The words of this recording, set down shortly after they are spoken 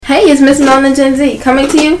it's Miss Melon Gen Z, coming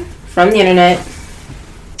to you from the internet.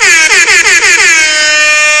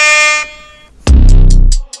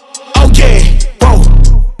 Oh yeah, whoa,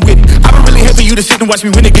 with it. I've been really happy for you to sit and watch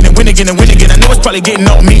me win again and win again and win again. I know it's probably getting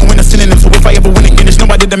on me when I'm sending them, so if I ever win again, there's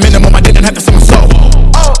nobody the minimum, I didn't have to sing my soul.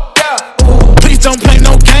 Oh yeah, please don't play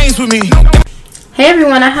no games with me. Hey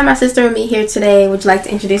everyone, I have my sister with me here today. Would you like to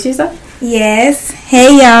introduce yourself? Yes.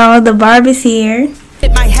 Hey y'all, DaBarb is here.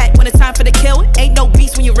 Hit my hat when it's time for the kill. Ain't no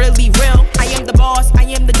beast when you're really real. I am the boss, I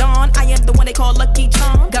am the Don. I am the one they call Lucky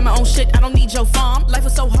Charm. Got my own shit, I don't need your farm. Life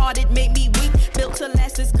was so hard, it made me weak. Built to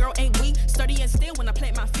last, this girl ain't weak. Sturdy and still when I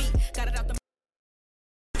plant my feet. Got it out the...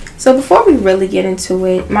 So before we really get into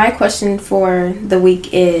it, my question for the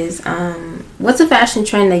week is, what's a fashion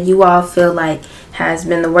trend that you all feel like has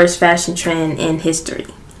been the worst fashion trend in history?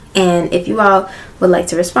 And if you all would like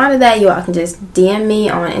to respond to that, you all can just DM me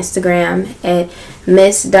on Instagram at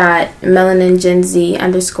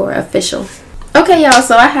miss.melaningenz_official. Okay, y'all,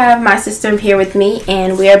 so I have my sister here with me,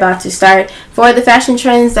 and we're about to start for the fashion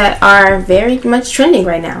trends that are very much trending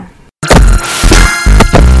right now.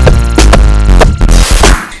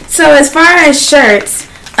 So as far as shirts,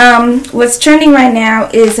 what's trending right now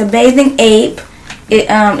is a bathing ape,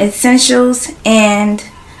 essentials, and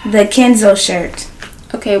the Kenzo shirt.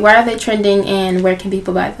 Okay, why are they trending and where can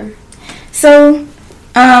people buy them? So,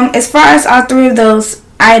 as far as all three of those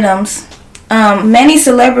items, many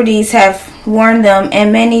celebrities have worn them,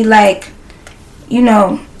 and many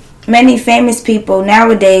many famous people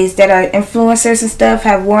nowadays that are influencers and stuff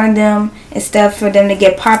have worn them and stuff for them to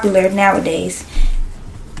get popular nowadays.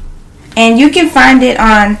 And you can find it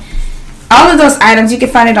on all of those items. You can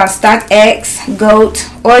find it on StockX, GOAT,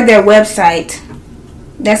 or their website.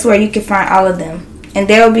 That's where you can find all of them. And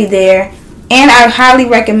they'll be there. And I highly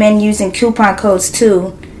recommend using coupon codes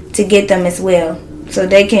too to get them as well, so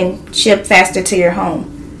they can ship faster to your home.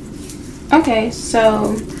 Okay,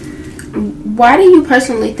 so why do you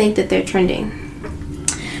personally think that they're trending?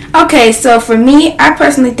 Okay, so for me, I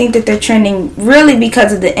personally think that they're trending really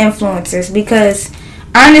because of the influencers. Because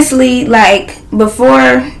honestly, like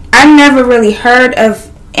before, I never really heard of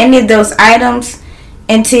any of those items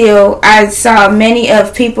until I saw many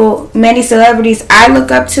celebrities I look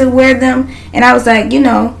up to wear them, and I was like, it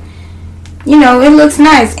looks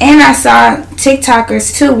nice. And I saw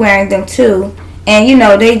TikTokers too wearing them too, and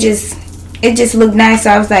it just looked nice. So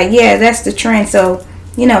I was like, yeah, that's the trend. So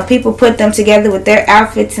people put them together with their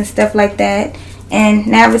outfits and stuff like that, and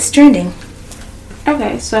now it's trending.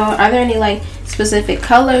 Okay, so are there any specific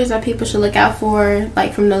colors that people should look out for,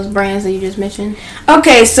 from those brands that you just mentioned?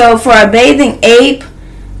 Okay, so for a bathing ape,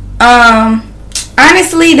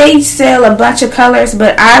 honestly, they sell a bunch of colors,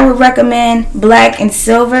 but I would recommend black and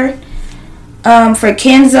silver. For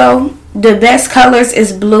Kenzo, the best colors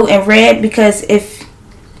is blue and red, because if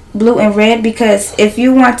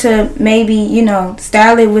you want to maybe,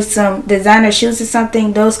 style it with some designer shoes or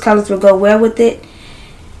something, those colors will go well with it.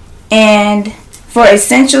 And for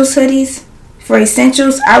essentials hoodies,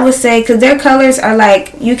 I would say, because their colors are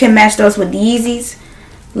you can match those with Yeezys,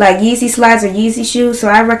 like Yeezy slides or Yeezy shoes. So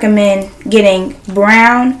I recommend getting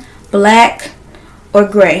brown, black, or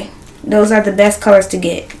gray. Those are the best colors to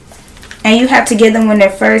get. And you have to get them when they're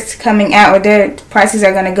first coming out, or their prices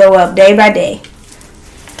are going to go up day by day.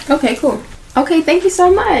 Okay, cool. Okay, thank you so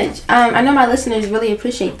much. I know my listeners really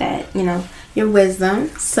appreciate that, your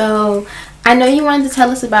wisdom. So I know you wanted to tell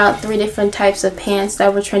us about 3 different types of pants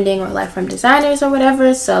that were trending, or from designers or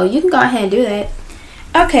whatever. So you can go ahead and do that.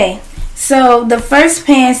 Okay. So the first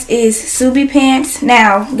pants is Subi pants.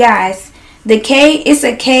 Now, guys, it's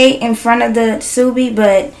a K in front of the Subi,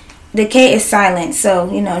 but the K is silent.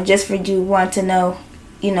 So, just for you want to know,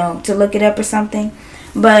 to look it up or something.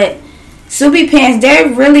 But Subi pants, they're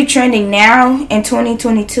really trending now in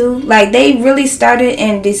 2022. They really started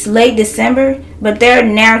in this late December, but they're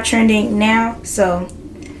now trending now. So,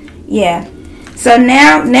 yeah. So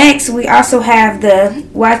now, next, we also have the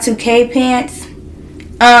Y2K pants.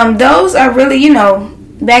 Those are really,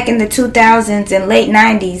 back in the 2000s and late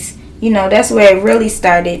 90s, that's where it really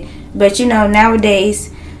started. But, nowadays,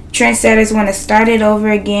 trendsetters want to start it over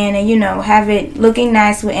again and, have it looking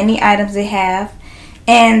nice with any items they have.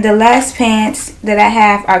 And the last pants that I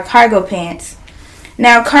have are cargo pants.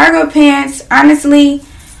 Now, cargo pants, honestly,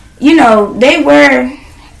 they were,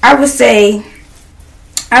 I would say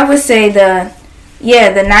the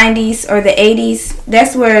 90s or the 80s.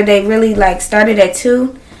 That's where they really started at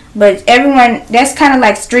too. But everyone, that's kind of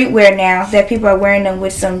like streetwear now, that people are wearing them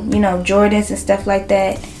with some, Jordans and stuff like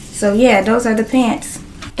that. So yeah, those are the pants.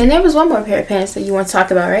 And there was one more pair of pants that you want to talk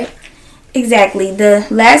about, right? Exactly. The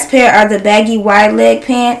last pair are the baggy wide leg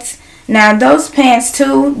pants. Now those pants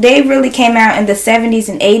too, they really came out in the 70s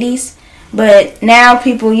and 80s. But now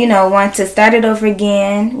people, want to start it over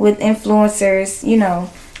again with influencers,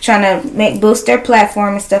 trying to boost their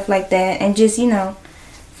platform and stuff like that. And just,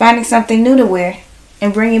 finding something new to wear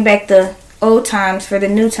and bringing back the old times for the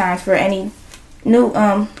new times for any new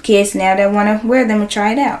kids now that want to wear them and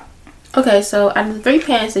try it out. Okay, so out of the 3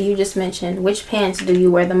 pants that you just mentioned, which pants do you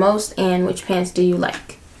wear the most and which pants do you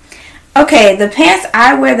like? Okay, the pants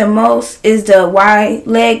I wear the most is the wide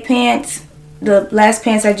leg pants, the last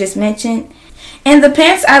pants I just mentioned. And the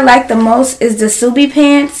pants I like the most is the Subi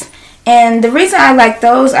pants. And the reason I like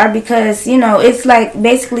those are because, it's like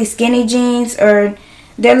basically skinny jeans, or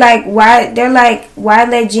they're like wide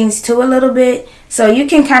leg jeans too a little bit. So you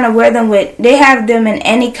can kind of wear them they have them in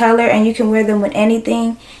any color and you can wear them with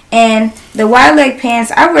anything. And the wide leg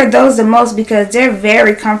pants, I wear those the most because they're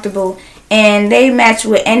very comfortable and they match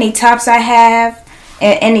with any tops I have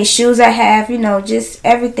and any shoes I have, just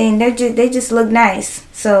everything. They just look nice.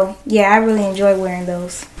 So, yeah, I really enjoy wearing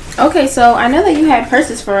those. Okay, so I know that you had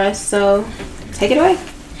purses for us, so take it away.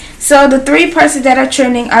 So, the 3 purses that are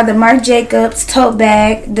trending are the Marc Jacobs tote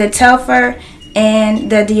bag, the Telfar,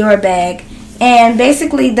 and the Dior bag. And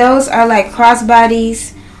basically, those are like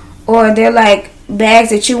crossbodies, or they're like bags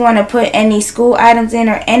that you want to put any school items in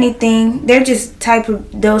or anything. They're just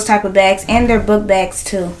those type of bags, and they're book bags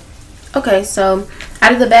too. Okay, so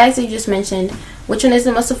out of the bags that you just mentioned, which one is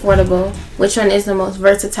the most affordable, which one is the most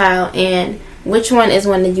versatile, and which one is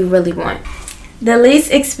one that you really want? The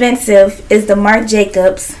least expensive is the Marc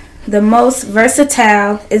Jacobs. The most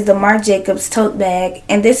versatile is the Marc Jacobs tote bag,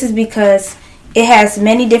 and this is because it has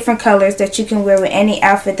many different colors that you can wear with any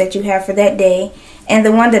outfit that you have for that day. And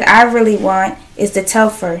the one that I really want is the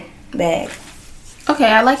Telfar bag. Okay,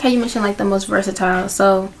 I like how you mentioned like the most versatile.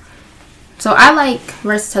 So I like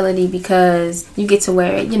versatility because you get to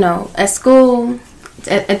wear it, at school,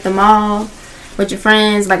 at the mall, with your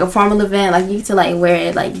friends, like a formal event. Like you get to like wear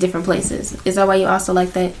it like different places. Is that why you also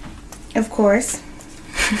like that? Of course.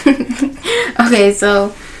 Okay,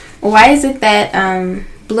 so why is it that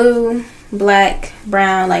blue, black,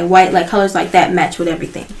 brown, like white, like colors like that match with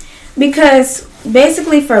everything? Because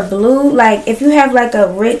basically for blue, like if you have like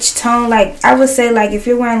a rich tone, like I would say like if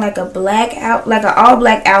you're wearing like a like an all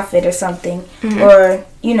black outfit or something, mm-hmm. or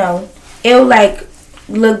it'll like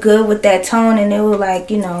look good with that tone, and it will like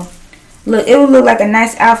it will look like a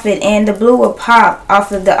nice outfit, and the blue will pop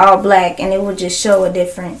off of the all black, and it will just show a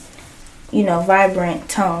different vibrant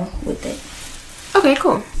tone with it. Okay,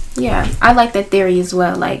 cool. Yeah, I like that theory as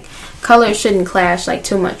well. Like, colors shouldn't clash like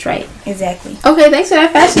too much, right? Exactly. Okay, thanks for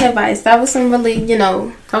that fashion advice. That was some really,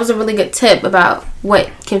 that was a really good tip about what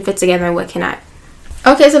can fit together and what cannot.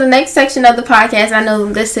 Okay, so the next section of the podcast, I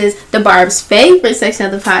know this is DaBarb's favorite section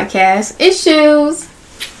of the podcast, is shoes.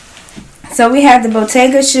 So we have the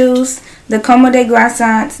Bottega shoes, the Como de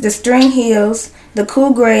Croissants, the string heels, the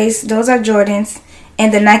cool grays, those are Jordans,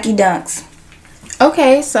 and the Nike Dunks.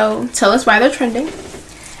 Okay, so tell us why they're trending.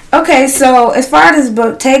 Okay, so as far as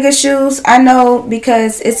Bottega shoes, I know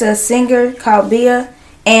because it's a singer called Bia,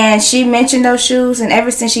 and she mentioned those shoes, and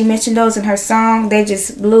ever since she mentioned those in her song, they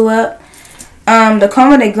just blew up. The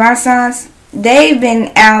Como de Croissants, they've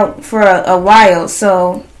been out for a while,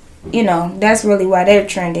 so, that's really why they're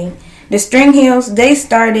trending. The string heels, they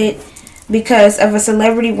started because of a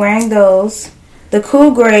celebrity wearing those. The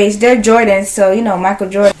cool grays, they're Jordans, so, Michael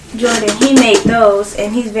Jordan, he made those,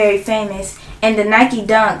 and he's very famous. And the Nike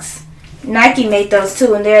Dunks, Nike made those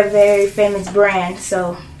too, and they're a very famous brand.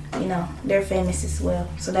 So, they're famous as well.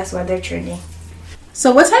 So that's why they're trending.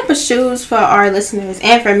 So what type of shoes, for our listeners,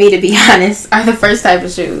 and for me to be honest, are the first type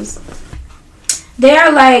of shoes? They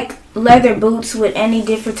are like leather boots with any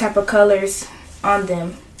different type of colors on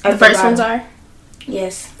them. The first ones are?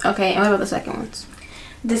 Yes. Okay, and what about the second ones?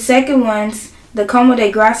 The second ones, the Como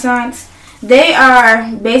de Croissants, they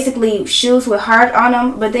are basically shoes with heart on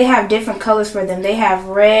them, but they have different colors for them. They have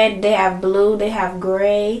red, they have blue, they have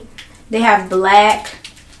gray, they have black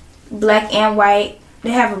and white. They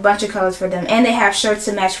have a bunch of colors for them, and they have shirts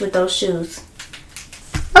to match with those shoes.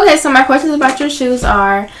 Okay, so my questions about your shoes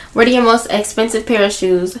are, what are your most expensive pair of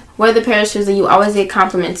shoes? What are the pair of shoes that you always get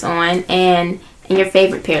compliments on? And your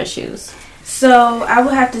favorite pair of shoes? So I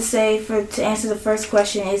would have to say, to answer the first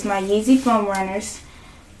question, is my Yeezy Foam Runners.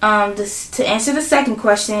 To answer the second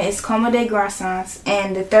question is Como de Croissants,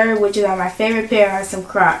 and the third, which is my favorite pair, are some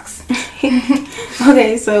Crocs.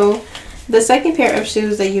 Okay, so the second pair of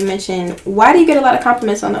shoes that you mentioned, why do you get a lot of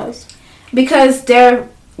compliments on those? Because they're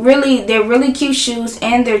really cute shoes,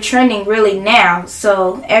 and they're trending really now.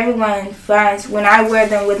 So everyone finds when I wear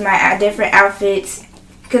them with my different outfits,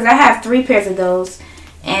 because I have 3 pairs of those,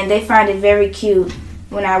 and they find it very cute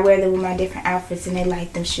when I wear them with my different outfits, and they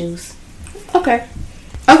like them shoes. Okay,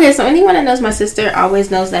 so anyone that knows my sister always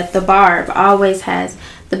knows that DaBarb always has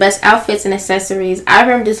the best outfits and accessories. I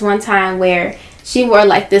remember this one time where she wore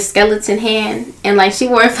like this skeleton hand, and like she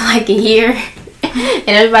wore it for like a year, and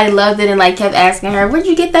everybody loved it and like kept asking her, "Where'd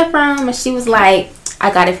you get that from?" And she was like,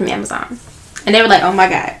 "I got it from Amazon." And they were like, "Oh my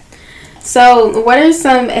god." So what are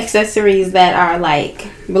some accessories that are like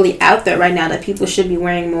really out there right now that people should be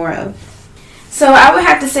wearing more of? So I would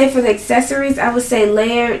have to say for the accessories, I would say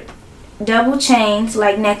layered double chains,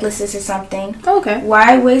 like necklaces or something. Okay.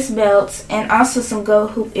 Wide waist belts, and also some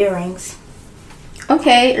gold hoop earrings.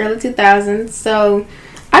 Okay, early 2000s. So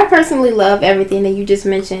I personally love everything that you just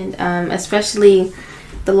mentioned, especially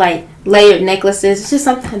the like layered necklaces. It's just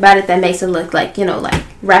something about it that makes it look like, you know, like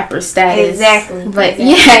rapper status. Exactly. But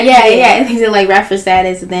yeah. Things are like rapper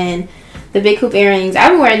status. And then the big hoop earrings.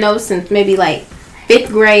 I've been wearing those since maybe like 5th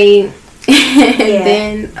grade.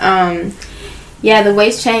 And then the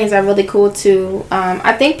waist chains are really cool too.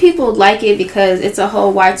 I think people like it because it's a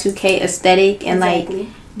whole Y2K aesthetic, and like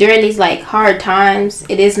during these like hard times,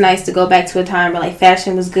 it is nice to go back to a time where like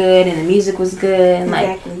fashion was good and the music was good and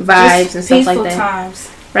like vibes just and stuff like that. Times.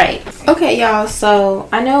 Right. Okay, y'all. So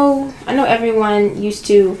I know everyone used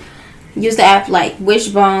to use the app like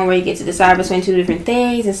Wishbone, where you get to decide between 2 different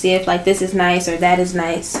things and see if like this is nice or that is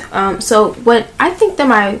nice. So what I think that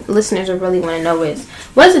my listeners would really want to know is,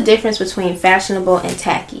 what is the difference between fashionable and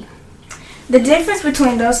tacky? The difference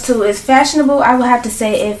between those two is fashionable. I would have to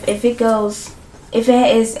say if it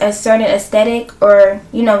is a certain aesthetic, or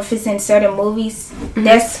you know, if it's in certain movies,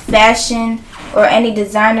 that's fashion, or any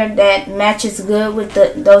designer that matches good with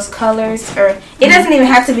those colors, or it doesn't even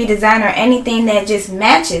have to be designer, anything that just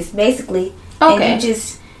matches basically. Okay. And you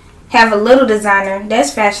just have a little designer,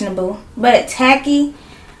 that's fashionable. But tacky,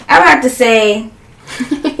 I would have to say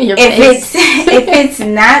if it's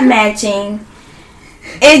not matching,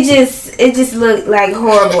 it just look like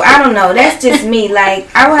horrible. I don't know. That's just me. Like,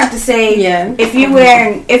 I would have to say, if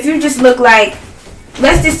you just look like,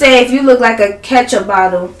 let's just say if you look like a ketchup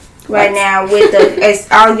bottle right now with it's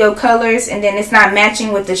all your colors, and then it's not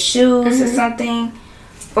matching with the shoes or something,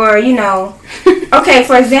 or you know, okay.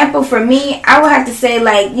 For example, for me, I would have to say,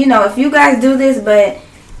 like, you know, if you guys do this, but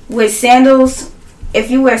with sandals, if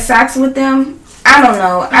you wear socks with them, I don't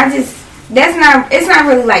know. It's not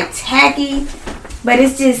really like tacky. But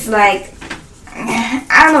it's just like,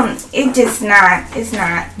 it's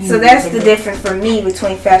not. So that's the difference for me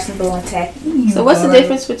between fashionable and tacky. So what's the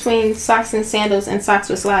difference between socks and sandals and socks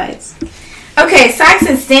with slides? Okay, socks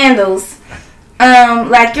and sandals,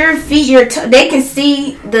 like your feet, they can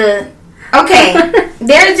see they're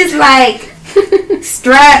just like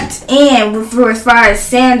strapped in for as far as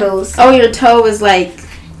sandals. Oh, your toe is like,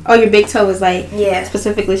 your big toe is like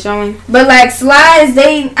specifically showing. But like slides,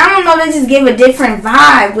 I don't know, they just give a different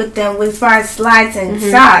vibe with them as far as slides and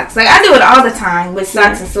socks. Like I do it all the time with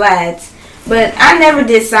socks and slides, but I never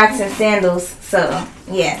did socks and sandals. So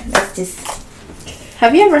yeah, that's just.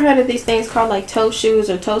 Have you ever heard of these things called like toe shoes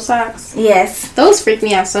or toe socks? Yes. Those freak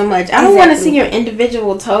me out so much. I don't want to see your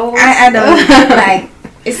individual toes. I don't like.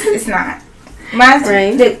 It's not.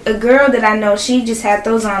 A girl that I know, she just had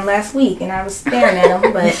those on last week, and I was staring at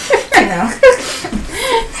them, but, you know.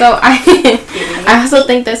 So, I also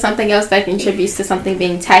think that something else that contributes to something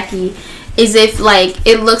being tacky is if, like,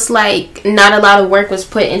 it looks like not a lot of work was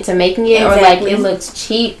put into making it, or, like, it looks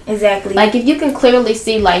cheap. Exactly. Like, if you can clearly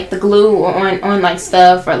see, like, the glue on like,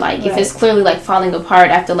 stuff, or, like, if it's clearly, like, falling apart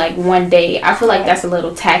after, like, one day, I feel like that's a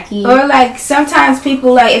little tacky. Or, like, sometimes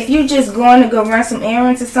people, like, if you're just going to go run some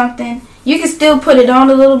errands or something, you can still put it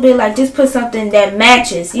on a little bit, like, just put something that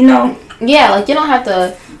matches, you know? Yeah, like, you don't have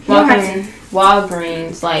to walk in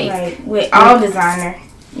Walgreens, like... Right, with all designer,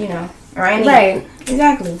 you know, or any... Right.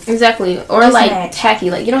 Exactly. Or, just like,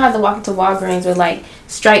 tacky. Like, you don't have to walk into Walgreens with, like,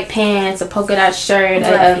 striped pants, a polka dot shirt,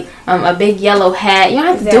 a big yellow hat. You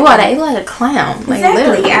don't have to do all that. You look like a clown. Like,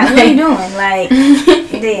 literally. What are you doing? Like,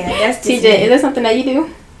 that's TJ, is that something that you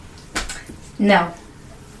do? No.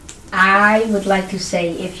 I would like to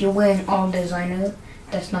say, if you're wearing all designer,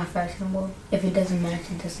 that's not fashionable. If it doesn't match,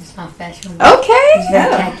 it's not fashionable. Okay. It's very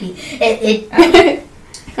tacky.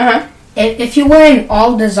 If you're wearing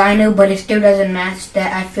all designer, but it still doesn't match,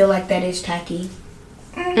 that I feel like that is tacky.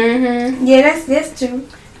 Mm-hmm. Yeah, that's true.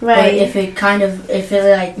 Right. But if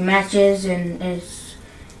it like matches and is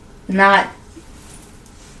not,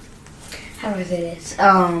 how do I say this?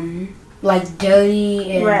 Like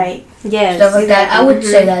dirty and stuff like that. I would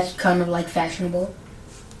say that's kind of like fashionable.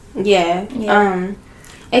 Yeah.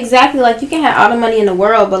 Exactly. Like, you can have all the money in the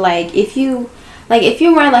world, but like, if you like if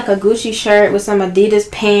you're wearing like a Gucci shirt with some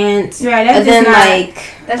Adidas pants, right? That's and then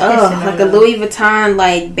not, like a Louis Vuitton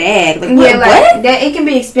like bag, like yeah, what? That it can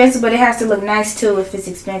be expensive, but it has to look nice too if it's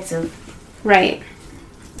expensive. Right.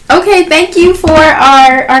 Okay, thank you for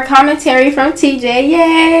our commentary from TJ.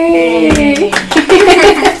 Yay!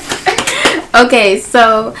 Okay,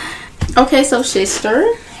 so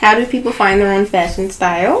sister, how do people find their own fashion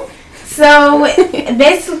style? So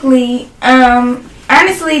basically,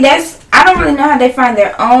 honestly, I don't really know how they find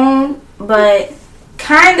their own, but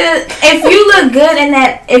kind of, if you look good in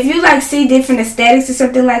that, if you like see different aesthetics or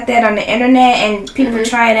something like that on the internet and people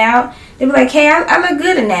try it out, they be like, hey, I look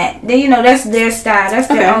good in that. Then, you know, that's their style. That's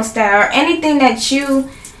their own style. Or anything that you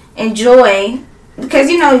enjoy. Because,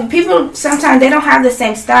 you know, people sometimes they don't have the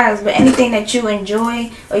same styles. But anything that you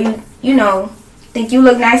enjoy or you know, think you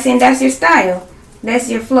look nice in, that's your style. That's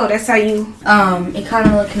your flow. That's how you... It kind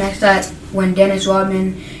of connects that when Dennis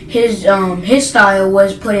Rodman, his style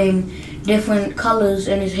was putting different colors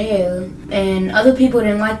in his hair, and other people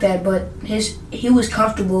didn't like that, but he was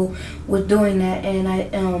comfortable with doing that. And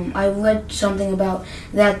I read something about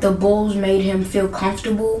that the Bulls made him feel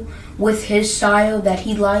comfortable with his style that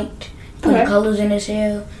he liked, putting colors in his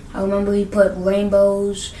hair. I remember he put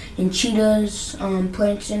rainbows and cheetahs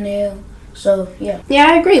prints in there. So yeah,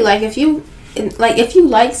 I agree. Like if you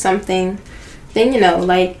like something, then you know,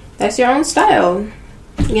 like that's your own style.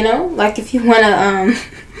 You know, like if you wanna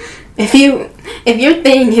if your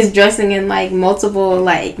thing is dressing in like multiple,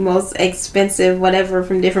 like most expensive whatever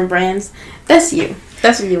from different brands, that's you.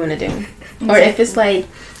 That's what you want to do. Exactly. Or if it's like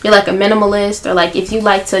you're like a minimalist, or like if you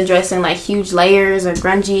like to dress in like huge layers or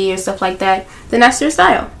grungy or stuff like that, then that's your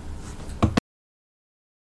style.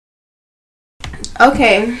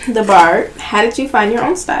 Okay, DaBarb, how did you find your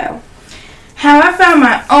own style? How I found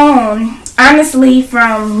my own, honestly,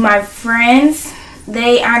 from my friends.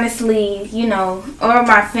 They honestly, you know, or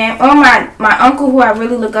my my uncle who I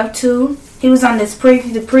really look up to. He was on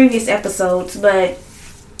the previous episodes, but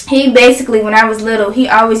he basically, when I was little, he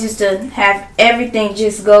always used to have everything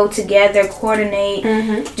just go together, coordinate,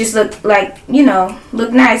 just look like, you know,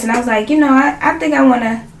 look nice. And I was like, you know, I think I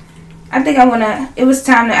wanna. It was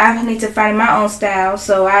time that I need to find my own style.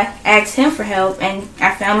 So I asked him for help, and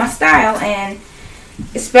I found my style. And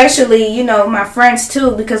especially, you know, my friends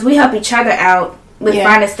too, because we help each other out with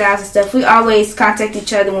finding styles and stuff. We always contact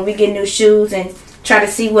each other when we get new shoes and try to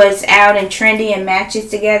see what's out and trendy and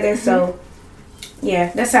matches together. So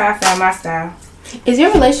yeah, that's how I found my style. Is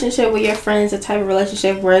your relationship with your friends the type of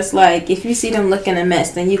relationship where it's like if you see them looking a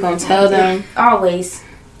mess, then you gonna tell them? Always.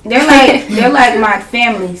 They're like my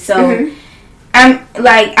family. So I'm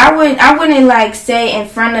like I wouldn't like say in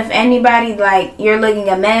front of anybody like you're looking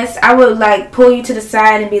a mess. I would like pull you to the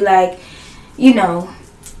side and be like, you know,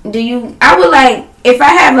 I would like, if I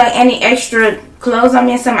have like any extra clothes on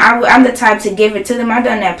me or something, I'm the type to give it to them. I've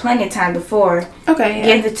done that plenty of time before. Okay.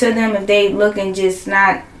 Yeah. Give it to them if they looking just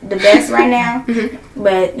not the best right now.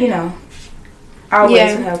 But, you know, I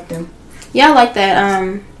always help them. Yeah, I like that.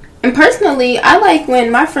 And personally, I like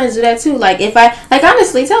when my friends do that too. Like if I, like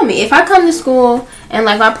honestly, tell me, if I come to school and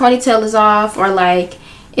like my ponytail is off, or like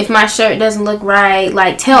if my shirt doesn't look right,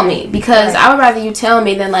 like tell me. Because I would rather you tell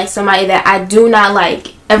me than like somebody that I do not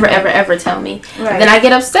like ever tell me. Then I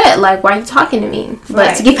get upset, like, why are you talking to me?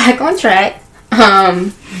 But to get back on track,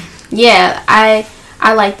 yeah, I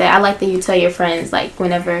like that. I like that you tell your friends, like,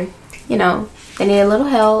 whenever, you know, they need a little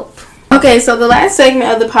help. Okay, so the last segment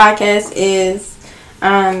of the podcast is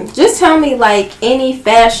just tell me, like, any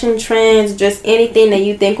fashion trends, just anything that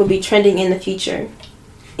you think would be trending in the future.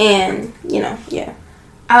 And, you know,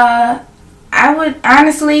 I would,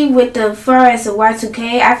 honestly, with the far as the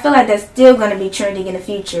Y2K, I feel like that's still going to be trending in the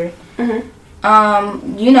future.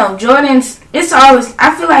 You know, Jordan's, it's always,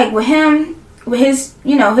 I feel like with him, with his,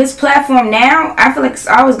 you know, his platform now, I feel like it's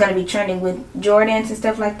always going to be trending with Jordans and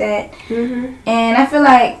stuff like that. And I feel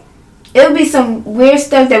like it'll be some weird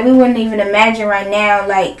stuff that we wouldn't even imagine right now,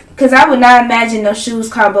 like, because I would not imagine those shoes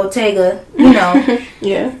called Bottega, you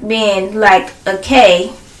know, being like a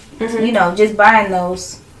K, you know, just buying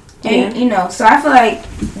those. And, you know, so I feel like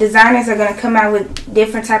designers are going to come out with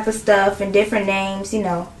different type of stuff and different names, you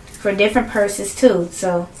know, for different purses too.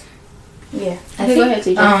 So, yeah. I think, go ahead,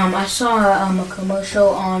 TJ. I saw a commercial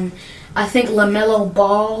on, I think LaMelo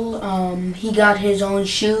Ball. He got his own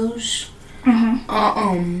shoes.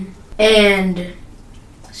 And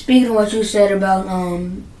speaking of what you said about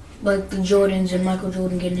like the Jordans and Michael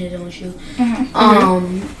Jordan getting his own shoe,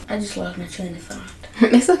 I just lost my train of thought.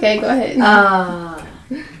 It's okay. Go ahead.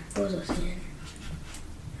 What was I saying?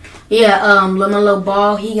 Yeah, LaMelo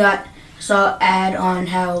Ball, saw an ad on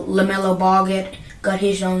how LaMelo Ball got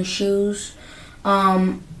his own shoes.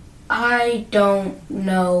 I don't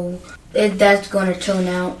know if that's gonna turn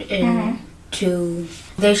out into.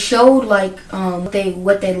 They showed like what they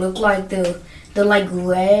look like. They're like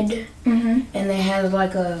red, and they had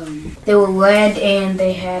like they were red, and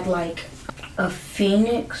they had like a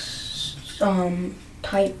phoenix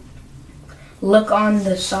type look on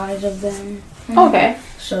the sides of them. Okay.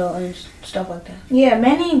 So and stuff like that. Yeah,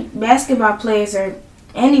 many basketball players or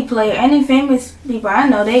any player, any famous people I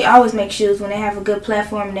know, they always make shoes when they have a good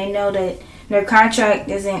platform and they know that their contract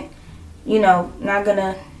isn't, not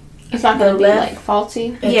gonna. It's not gonna be like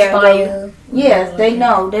faulty. Expire. Yeah, they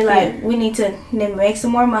know. They're like, we need to make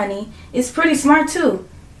some more money. It's pretty smart too,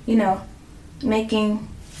 making.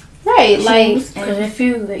 Right, like because if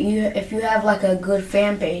you have like a good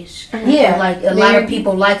fan base, like a lot of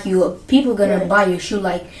people like you, people gonna buy your shoe.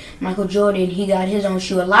 Like Michael Jordan, he got his own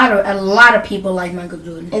shoe. A lot of people like Michael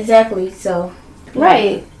Jordan. Exactly. So.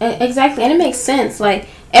 Right. Exactly, and it makes sense. Like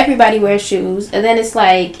everybody wears shoes, and then it's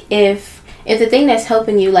like if the thing that's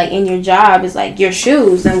helping you like in your job is like your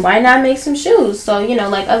shoes, then why not make some shoes? So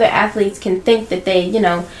like other athletes can think that they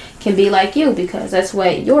can be like you because that's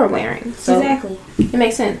what you're wearing. So exactly. It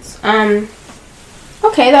makes sense.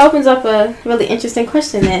 Okay, that opens up a really interesting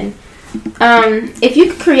question then. If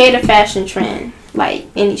you could create a fashion trend, like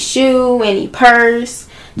any shoe, any purse,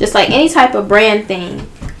 just like any type of brand thing,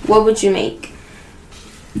 what would you make?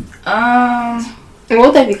 And what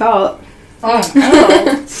would that be called? Oh,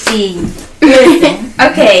 see.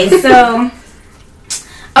 Listen.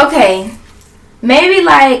 Okay, maybe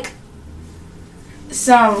like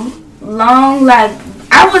some long, like,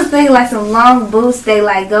 I was thinking like some long boots, they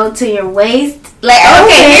like go to your waist. Like,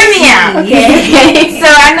 okay, hear me out, okay? So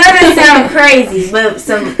I know that sounds crazy, but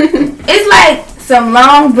it's like some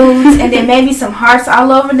long boots and then maybe some hearts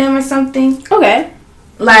all over them or something. Okay.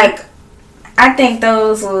 Like, I think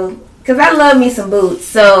those will, because I love me some boots,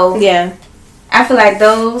 so yeah, I feel like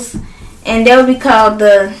those, and they'll be called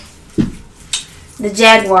the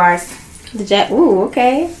Jaguars. Ooh,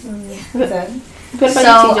 okay. Yeah.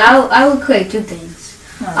 So I would create two things.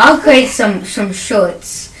 I'll create some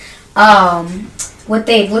shorts. What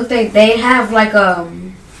they look like, they have like a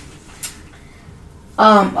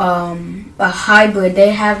hybrid.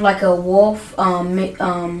 They have like a wolf.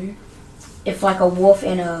 It's like a wolf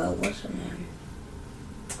and what's her name?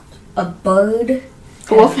 A bird.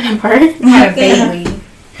 A wolf and a bird. Had a baby.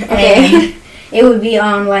 Okay. And it would be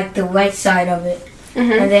on like the right side of it,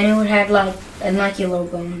 and then it would have like a Nike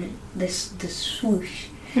logo on it. This swoosh.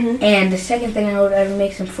 And the second thing, I would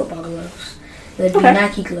make some football gloves. They'd be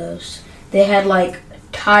Nike gloves. They had like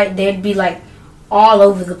they'd be like all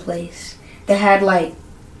over the place. They had like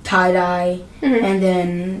tie-dye and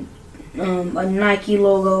then a Nike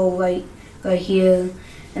logo right here,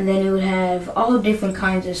 and then it would have all different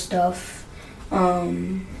kinds of stuff.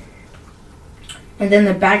 And then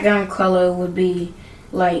the background color would be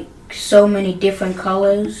like so many different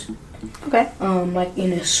colors. Okay. Like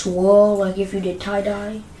in a swirl, like if you did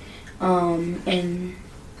tie-dye. And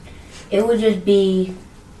it would just be,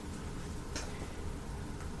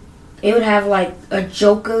 it would have like the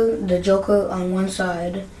Joker on one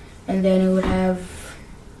side, and then it would have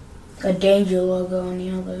a Danger logo on the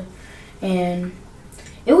other, and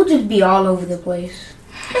it would just be all over the place.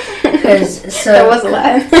 That was a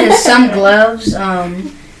lot. Cause some gloves,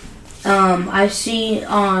 I see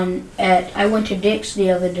I went to Dick's the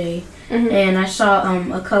other day, and I saw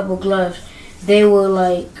a couple gloves. They were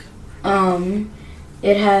like,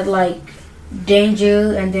 it had like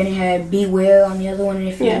Danger, and then it had Beware on the other one. And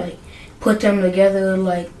if you like put them together,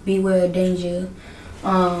 like Beware, Danger,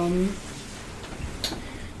 and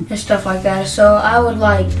stuff like that. So I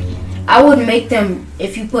would make them.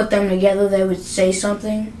 If you put them together, they would say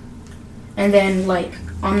something, and then like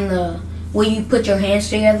on the where you put your hands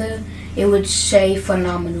together, it would say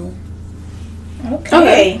phenomenal.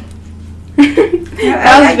 Okay.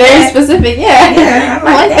 That was very specific. Yeah, I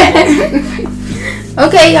like that.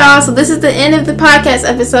 Okay, y'all. So this is the end of the podcast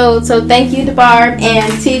episode. So thank you, DaBarb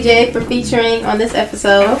and TJ, for featuring on this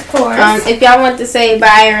episode. Of course. If y'all want to say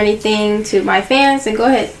bye or anything to my fans, then go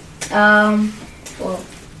ahead. Well,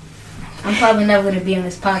 I'm probably never going to be on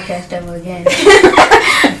this podcast ever again.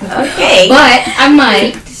 Okay. But I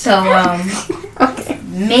might. So okay.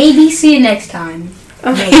 Maybe see you next time.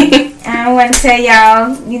 Okay. I want to tell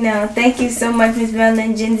y'all, thank you so much, Ms. Bella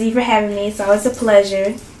and Gen Z, for having me. It's always a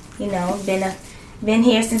pleasure. Been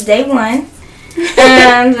here since day one. But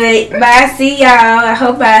I see y'all. I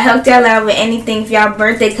hope I helped y'all out with anything. If y'all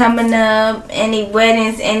birthday coming up, any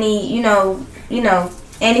weddings, any,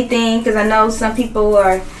 anything. Because I know some people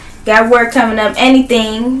are got work coming up,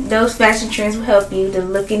 anything, those fashion trends will help you to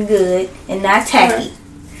looking good and not tacky.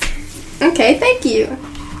 Okay, thank you.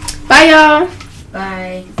 Bye, y'all.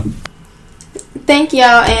 Bye. Thank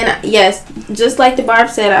y'all, and yes, just like DaBarb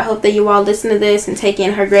said, I hope that you all listen to this and take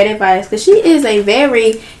in her great advice, because she is a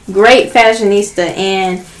very great fashionista,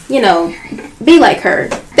 and, you know, be like her.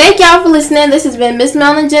 Thank y'all for listening. This has been Miss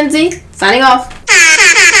Mel and Gen Z, signing off.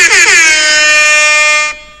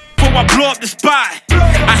 Before I blow up the spot,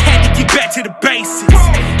 I had to get back to the basics.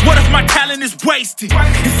 What if my talent is wasted?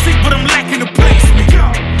 And see what I'm lacking the placement.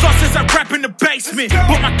 Thought since I rap in the basement,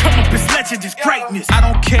 but my come up is legend, is greatness. I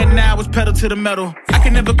don't care now, it's pedal to the metal. I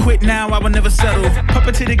can never quit now, I will never settle.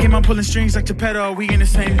 Puppet to the game, I'm pulling strings like Geppetto. We in the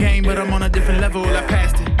same game, but I'm on a different level. I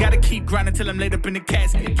passed it. Gotta keep grinding till I'm laid up in the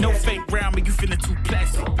casket. No fake round, but you feeling too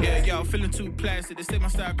plastic. Yeah, y'all feeling too plastic. They say my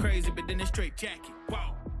style crazy, but then it's straight jacket.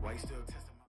 Wow. Why you still